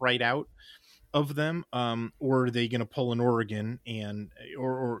jump right out of them? Or are they going to pull an Oregon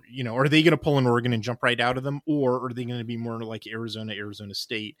or are they going to pull an Oregon and jump right out of them? Or are they going to be more like Arizona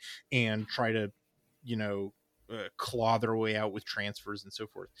State and try to, claw their way out with transfers and so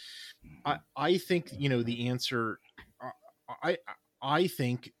forth? I think, the answer, I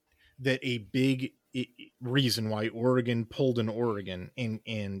think that a big reason why Oregon pulled an Oregon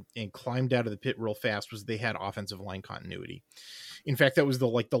and climbed out of the pit real fast was they had offensive line continuity. In fact, that was the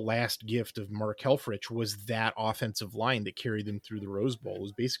last gift of Mark Helfrich, was that offensive line that carried them through the Rose Bowl. It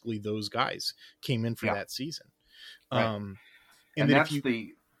was basically those guys came in for that season. Right. And that's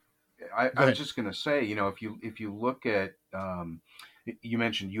I was just going to say, if you look at, you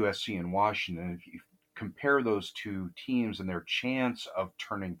mentioned USC and Washington, if you compare those 2 teams and their chance of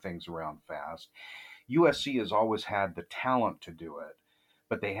turning things around fast, USC has always had the talent to do it,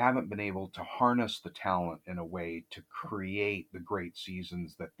 but they haven't been able to harness the talent in a way to create the great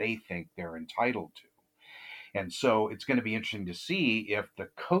seasons that they think they're entitled to. And so it's going to be interesting to see if the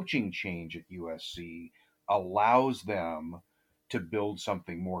coaching change at USC allows them to build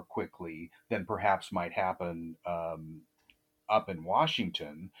something more quickly than perhaps might happen up in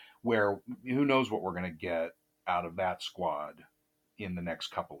Washington, where who knows what we're going to get out of that squad in the next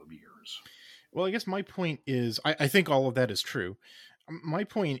couple of years. Well, I guess my point is, I think all of that is true. My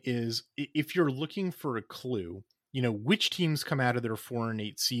point is, if you're looking for a clue, which teams come out of their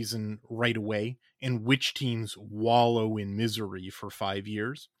 4-8 season right away and which teams wallow in misery for 5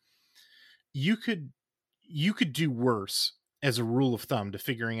 years, you could do worse as a rule of thumb to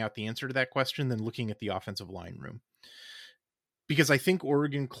figuring out the answer to that question than looking at the offensive line room. because I think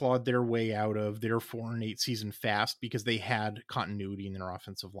Oregon clawed their way out of their 4-8 season fast because they had continuity in their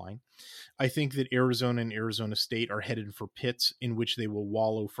offensive line. I think that Arizona and Arizona State are headed for pits in which they will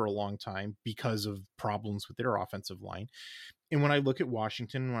wallow for a long time because of problems with their offensive line. And when I look at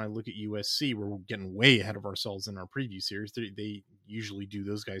Washington, when I look at USC, we're getting way ahead of ourselves in our preview series. They usually do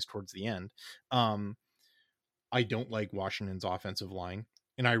those guys towards the end. I don't like Washington's offensive line,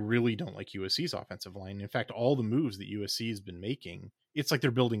 and I really don't like USC's offensive line. In fact, all the moves that USC has been making, it's like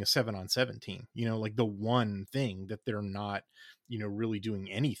they're building a 7-on-7 team. Like the one thing that they're not, really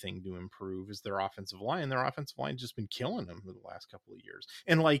doing anything to improve is their offensive line. Their offensive line has just been killing them for the last couple of years.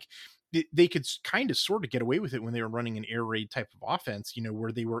 And like they could kind of sort of get away with it when they were running an air raid type of offense,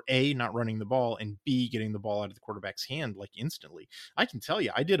 where they were A, not running the ball, and B, getting the ball out of the quarterback's hand like instantly. I can tell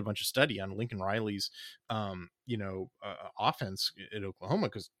you, I did a bunch of study on Lincoln Riley's, offense at Oklahoma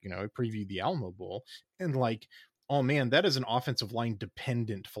because, I previewed the Alamo Bowl, and like, oh man, that is an offensive line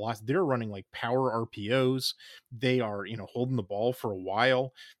dependent philosophy. They're running like power RPOs. They are, holding the ball for a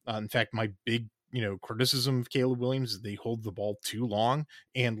while. In fact, my big, criticism of Caleb Williams is they hold the ball too long,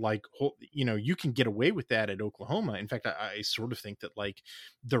 and like, you can get away with that at Oklahoma. In fact, I sort of think that like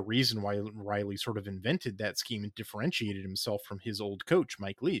the reason why Riley sort of invented that scheme and differentiated himself from his old coach,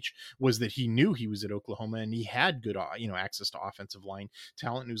 Mike Leach, was that he knew he was at Oklahoma and he had good, access to offensive line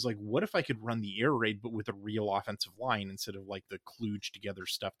talent. And it was like, what if I could run the air raid, but with a real offensive line instead of like the kludged together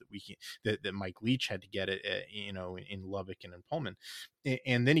stuff that Mike Leach had to get it, in Lubbock and in Pullman.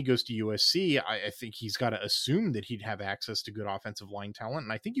 And then he goes to USC. I think he's got to assume that he'd have access to good offensive line talent.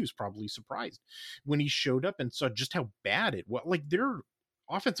 And I think he was probably surprised when he showed up and saw just how bad it was. Like their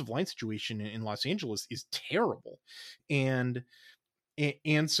offensive line situation in Los Angeles is terrible. And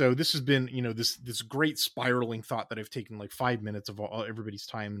so this has been, this great spiraling thought that I've taken like 5 minutes of everybody's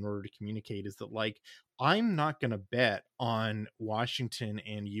time in order to communicate is that like, I'm not going to bet on Washington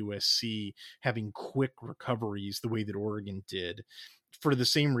and USC having quick recoveries the way that Oregon did, for the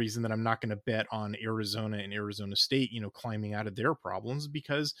same reason that I'm not going to bet on Arizona and Arizona State, climbing out of their problems,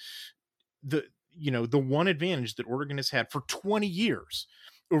 because the one advantage that Oregon has had for 20 years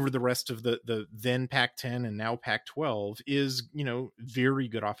over the rest of the then Pac-10 and now Pac-12 is, very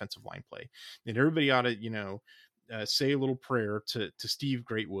good offensive line play. And everybody ought to, say a little prayer to Steve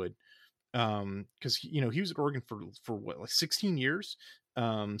Greatwood. Cause he was at Oregon for what, like 16 years,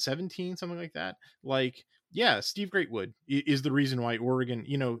 17, something like that. Like, yeah, Steve Greatwood is the reason why Oregon,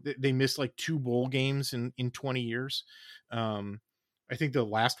 they missed like 2 bowl games in 20 years. I think the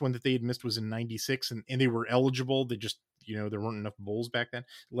last one that they had missed was in 96 and they were eligible. They just, there weren't enough bowls back then.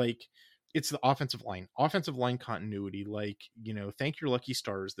 Like, it's the offensive line continuity. Like, thank your lucky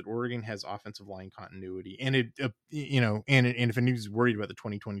stars that Oregon has offensive line continuity. And it, and if anyone's worried about the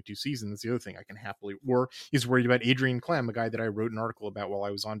 2022 season, that's the other thing I can happily, or is worried about Adrian Clem, a guy that I wrote an article about while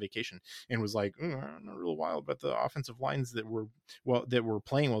I was on vacation and was like, I'm not real wild about the offensive lines that were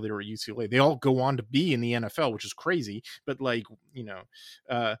playing while they were at UCLA. They all go on to be in the NFL, which is crazy. But like,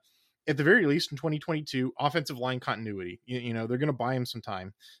 at the very least in 2022, offensive line continuity, they're going to buy him some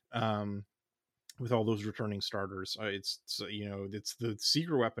time. With all those returning starters, it's the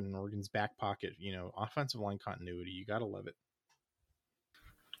secret weapon in Oregon's back pocket, offensive line continuity. You got to love it.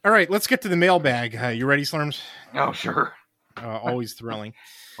 All right, let's get to the mailbag. You ready, Slurms? Oh, sure. Always thrilling.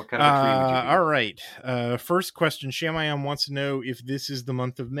 What kind of a tree would you be? All right. First question. Shamayam wants to know if this is the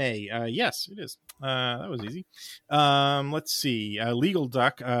month of May. Yes, it is. That was easy. Let's see. Legal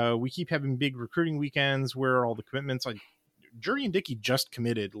Duck. We keep having big recruiting weekends. Where are all the commitments? Jury and Dickey just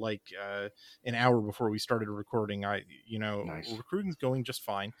committed like an hour before we started recording. Nice. Recruiting's going just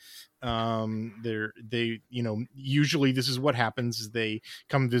fine. Usually this is what happens is they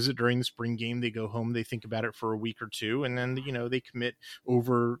come visit during the spring game, they go home, they think about it for a week or two, and then they commit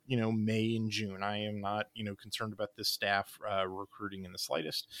over May and June. I am not concerned about this staff recruiting in the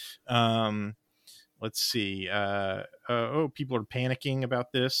slightest. Let's see. People are panicking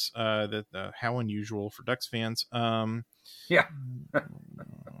about this. How unusual for Ducks fans. Yeah.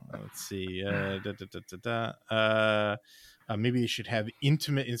 Let's see. Maybe they should have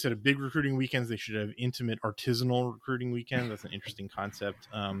intimate, instead of big recruiting weekends, they should have intimate artisanal recruiting weekends. That's an interesting concept.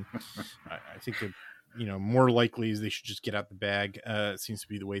 I think that, more likely is they should just get out the bag. It seems to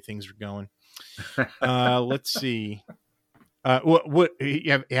be the way things are going. Let's see. What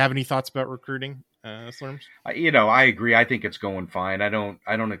you have any thoughts about recruiting? Slurms? I agree. I think it's going fine. I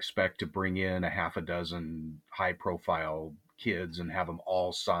don't expect to bring in a half a dozen high profile kids and have them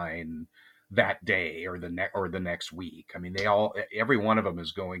all sign that day or the next week. I mean, every one of them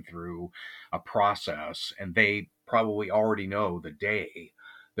is going through a process, and they probably already know the day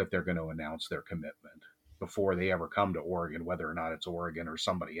that they're going to announce their commitment. before they ever come to Oregon, whether or not it's Oregon or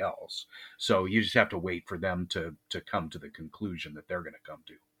somebody else. So you just have to wait for them to come to the conclusion that they're going to come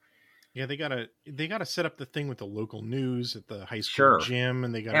to. Yeah, they gotta set up the thing with the local news at the high school gym,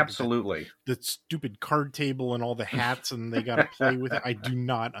 and they gotta absolutely the stupid card table and all the hats, and they gotta play with it. I do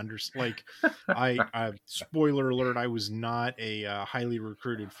not understand. Like, I spoiler alert, I was not a highly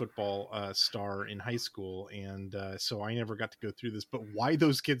recruited football star in high school, and so I never got to go through this. But why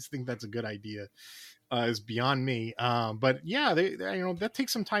those kids think that's a good idea is beyond me. But yeah, they that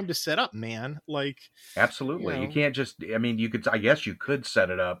takes some time to set up, man. Like, absolutely, you can't just. I mean, I guess you could set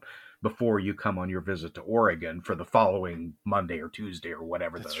it up before you come on your visit to Oregon for the following Monday or Tuesday or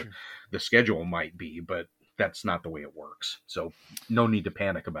whatever the schedule might be, but that's not the way it works. So no need to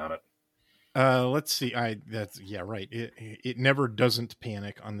panic about it. Let's see. Yeah, right. It never doesn't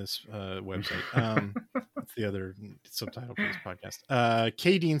panic on this website. That's the other subtitle for this podcast.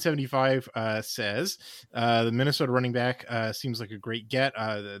 KDean75 says the Minnesota running back seems like a great get.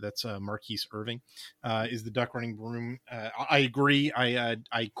 That's Marquise Irving. Is the Duck running room? I agree. I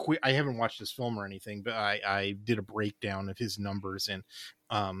haven't watched this film or anything, but I did a breakdown of his numbers, and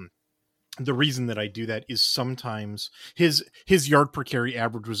the reason that I do that is sometimes his yard per carry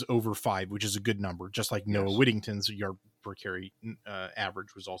average was over 5, which is a good number, just like Noah Whittington's yard per carry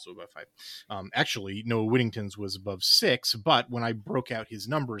average was also above 5. Actually, Noah Whittington's was above 6, but when I broke out his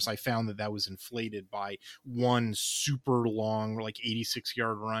numbers, I found that was inflated by one super long, like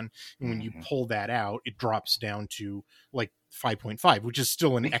 86-yard run. And when you pull that out, it drops down to like 5.5, which is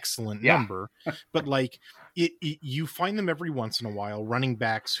still an excellent number. But like you find them every once in a while, running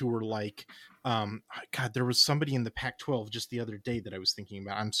backs who are like, God, there was somebody in the Pac-12 just the other day that I was thinking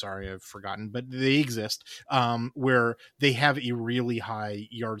about. I'm sorry, I've forgotten, but they exist, where they have a really high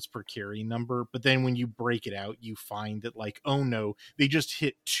yards per carry number. But then when you break it out, you find that like, oh no, they just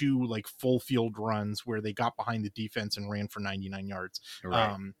hit 2 like full field runs where they got behind the defense and ran for 99 yards.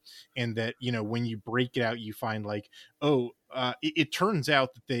 Right. And that, when you break it out, you find like, oh, it turns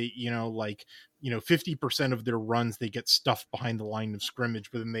out that they, 50% of their runs, they get stuffed behind the line of scrimmage,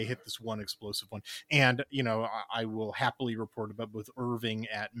 but then they hit this one explosive one. And, I will happily report about both Irving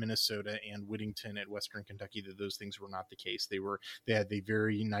at Minnesota and Whittington at Western Kentucky that those things were not the case. They had a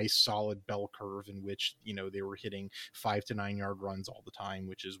very nice, solid bell curve in which, they were hitting 5 to 9 yard runs all the time,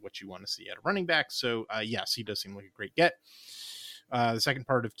 which is what you want to see at a running back. So, yes, he does seem like a great get. The second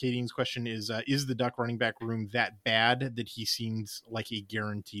part of Katie's question is the Duck running back room that bad that he seems like a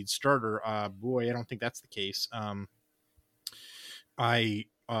guaranteed starter? Boy, I don't think that's the case. I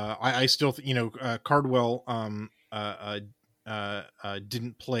still, Cardwell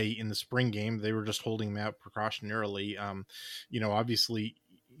didn't play in the spring game. They were just holding him out precautionarily. Obviously,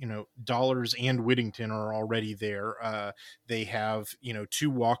 Dollars and Whittington are already there. They have,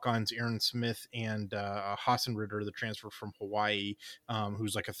 2 walk-ons, Aaron Smith and Hassan Ritter, the transfer from Hawaii,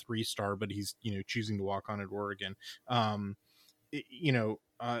 who's like a 3-star, but he's, choosing to walk on at Oregon.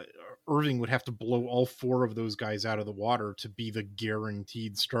 Irving would have to blow all 4 of those guys out of the water to be the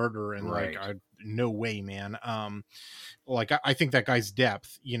guaranteed starter. And right. No way, man. I think that guy's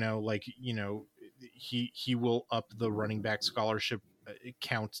depth, he will up the running back scholarship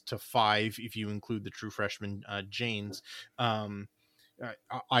count to 5 if you include the true freshman Janes.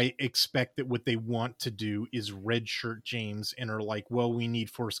 I expect that what they want to do is redshirt James and are like, well, we need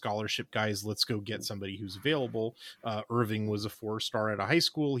 4 scholarship guys. Let's go get somebody who's available. Irving was a 4-star at a high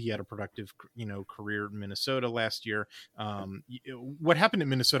school. He had a productive, career in Minnesota last year. What happened at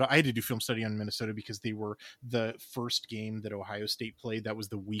Minnesota? I had to do film study on Minnesota because they were the first game that Ohio State played. That was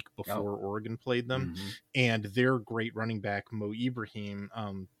the week before Oregon played them. Mm-hmm. And their great running back, Mo Ibrahim,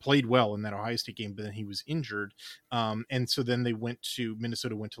 played well in that Ohio State game, but then he was injured. And so then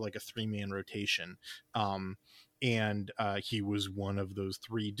Minnesota went to like a 3-man rotation. And he was one of those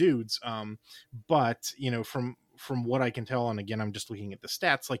 3 dudes. But, from what I can tell, and again, I'm just looking at the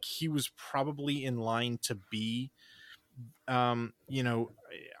stats, like he was probably in line to be, I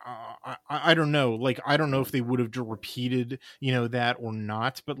don't know. Like, I don't know if they would have repeated, that or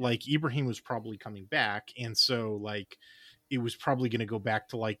not, but like Ibrahim was probably coming back. And so like, it was probably going to go back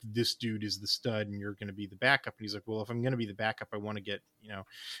to like, this dude is the stud and you're going to be the backup. And he's like, well, if I'm going to be the backup, I want to get,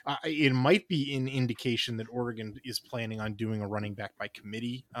 it might be an indication that Oregon is planning on doing a running back by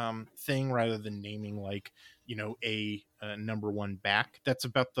committee thing rather than naming like, a number 1 back. That's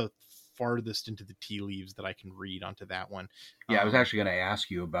about the farthest into the tea leaves that I can read onto that one. Yeah. I was actually going to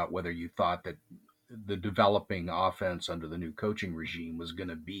ask you about whether you thought that the developing offense under the new coaching regime was going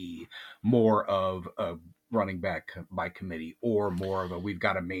to be more of a running back by committee or more of a, we've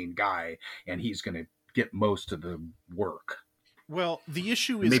got a main guy and he's going to get most of the work. Well, the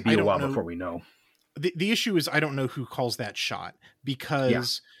issue is maybe a while before we know. the issue is I don't know who calls that shot,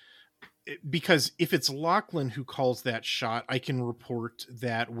 because if it's Lachlan who calls that shot, I can report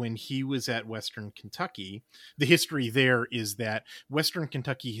that when he was at Western Kentucky, the history there is that Western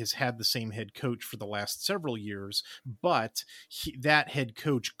Kentucky has had the same head coach for the last several years, but that head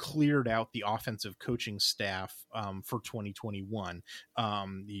coach cleared out the offensive coaching staff for 2021.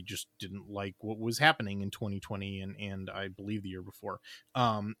 He just didn't like what was happening in 2020 and I believe the year before.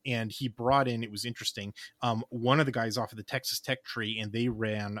 And he brought in, it was interesting, one of the guys off of the Texas Tech tree, and they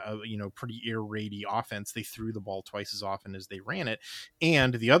ran a pretty air raidy offense. They threw the ball twice as often as they ran it.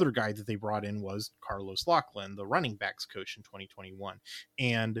 And the other guy that they brought in was Carlos Lachlan, the running backs coach in 2021.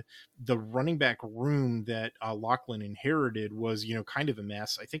 And the running back room that Lachlan inherited was, kind of a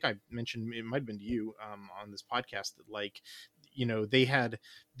mess. I think I mentioned, it might've been to you on this podcast, that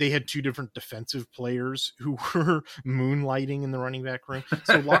they had two different defensive players who were moonlighting in the running back room.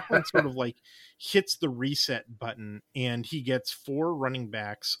 So Lachlan sort of hits the reset button, and he gets 4 running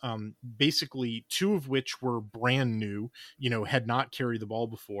backs, basically 2 of which were brand new, had not carried the ball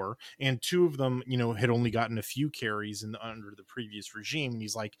before, and 2 of them, had only gotten a few carries under the previous regime. And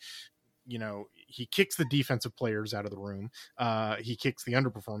he's like, he kicks the defensive players out of the room. He kicks the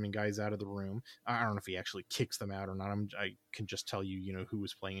underperforming guys out of the room. I don't know if he actually kicks them out or not. I can just tell you, who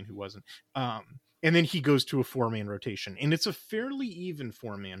was playing and who wasn't. And then he goes to a 4-man rotation, and it's a fairly even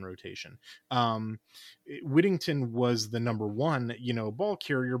 4-man rotation. Whittington was the number 1, ball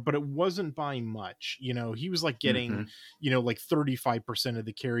carrier, but it wasn't by much. He was getting, 35% of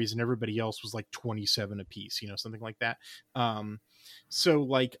the carries, and everybody else was 27 apiece, something like that.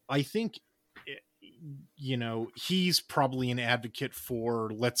 So I think, he's probably an advocate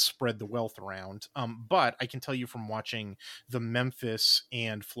for let's spread the wealth around. But I can tell you from watching the Memphis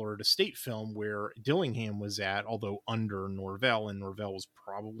and Florida State film where Dillingham was at, although under Norvell, and Norvell was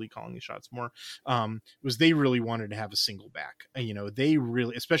probably calling the shots more, was they really wanted to have a single back. They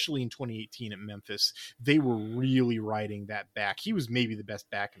really, especially in 2018 at Memphis, they were really riding that back. He was maybe the best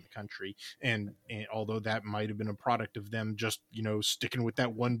back in the country. And although that might've been a product of them just, sticking with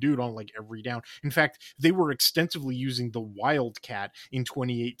that one dude on every down. In fact, they were extensively using the Wildcat in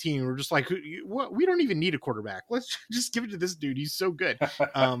 2018. We're just what? We don't even need a quarterback. Let's just give it to this dude. He's so good.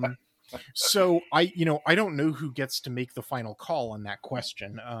 So I don't know who gets to make the final call on that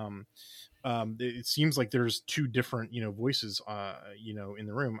question. It seems like there's 2 different, voices, in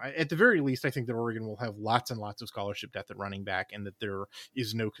the room. At the very least, I think that Oregon will have lots and lots of scholarship depth at running back, and that there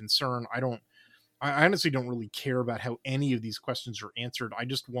is no concern. I honestly don't really care about how any of these questions are answered. I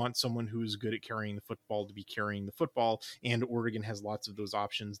just want someone who is good at carrying the football to be carrying the football, and Oregon has lots of those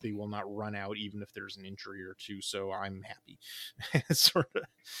options. They will not run out even if there's an injury or 2, so I'm happy. Sort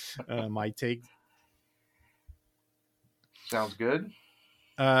of my take. Sounds good.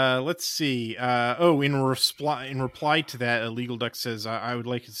 Let's see. In reply to that, Legal Duck says, I would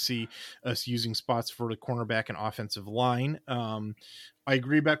like to see us using spots for the cornerback and offensive line. I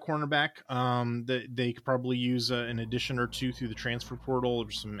agree about cornerback. That they could probably use an addition or 2 through the transfer portal.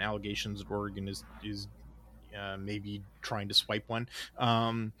 There's some allegations that Oregon is maybe trying to swipe one.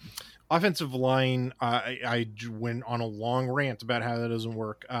 Offensive line, I went on a long rant about how that doesn't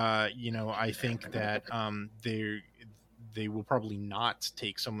work. I think that they will probably not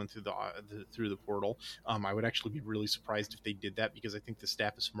take someone through the portal. I would actually be really surprised if they did that, because I think the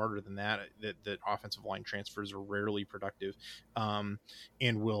staff is smarter than that offensive line transfers are rarely productive,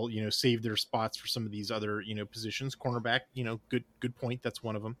 and will, save their spots for some of these other, positions. Cornerback, good point. That's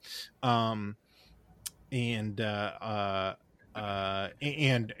one of them.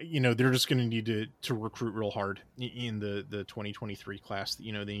 They're just going to need to recruit real hard in the 2023 class.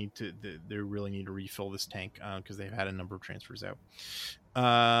 They really need to refill this tank, because they've had a number of transfers out.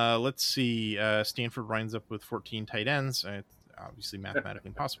 Let's see. Stanford winds up with 14 tight ends. Obviously mathematically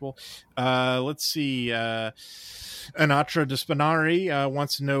impossible. Let's see. Anatra Despinari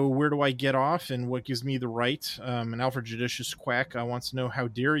wants to know, where do I get off and what gives me the right? And Alfred Judicious Quack wants to know, how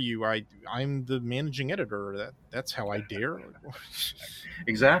dare you? I'm the managing editor. That's how I dare.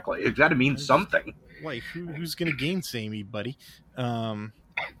 Exactly. It's got to mean something. Who's going to gainsay me, buddy?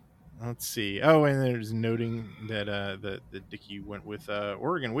 Let's see. Oh, and there's noting that that Dickey went with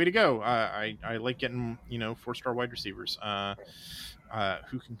Oregon. Way to go! I like getting 4-star wide receivers.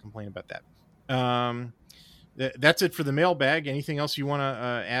 Who can complain about that? That's it for the mailbag. Anything else you want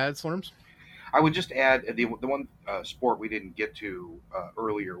to add, Slurms? I would just add the one sport we didn't get to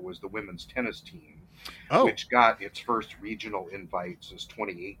earlier was the women's tennis team, which got its first regional invite since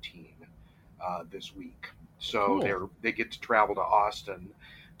 2018 this week. So cool. They get to travel to Austin,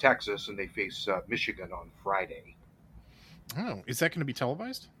 Texas, and they face Michigan on Friday. Oh, is that going to be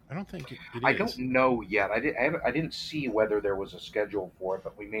televised? I don't think it is. I don't know yet. I didn't see whether there was a schedule for it,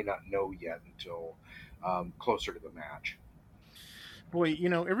 but we may not know yet until closer to the match. Boy,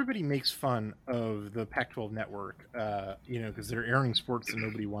 everybody makes fun of the Pac-12 network, because they're airing sports that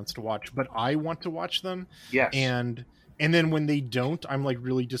nobody wants to watch, but I want to watch them. Yes. And then when they don't, I'm like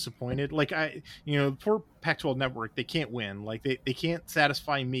really disappointed. Like poor Pac-12 network, they can't win. Like they can't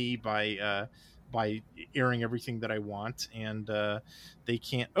satisfy me by airing everything that I want. And they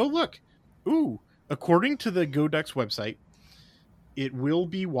can't. Oh, look. Ooh, according to the Go Ducks website, it will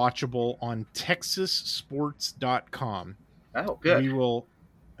be watchable on texassports.com. Oh, good. We will.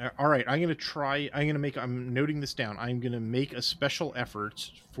 All right. I'm noting this down. I'm going to make a special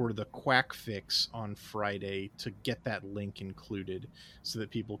effort for the Quack Fix on Friday to get that link included so that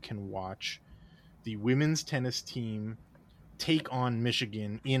people can watch the women's tennis team take on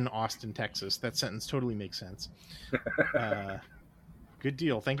Michigan in Austin, Texas. That sentence totally makes sense. Good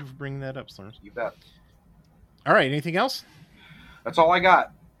deal. Thank you for bringing that up, Slurms. You bet. All right. Anything else? That's all I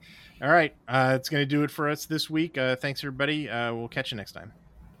got. All right. It's going to do it for us this week. Thanks, everybody. We'll catch you next time.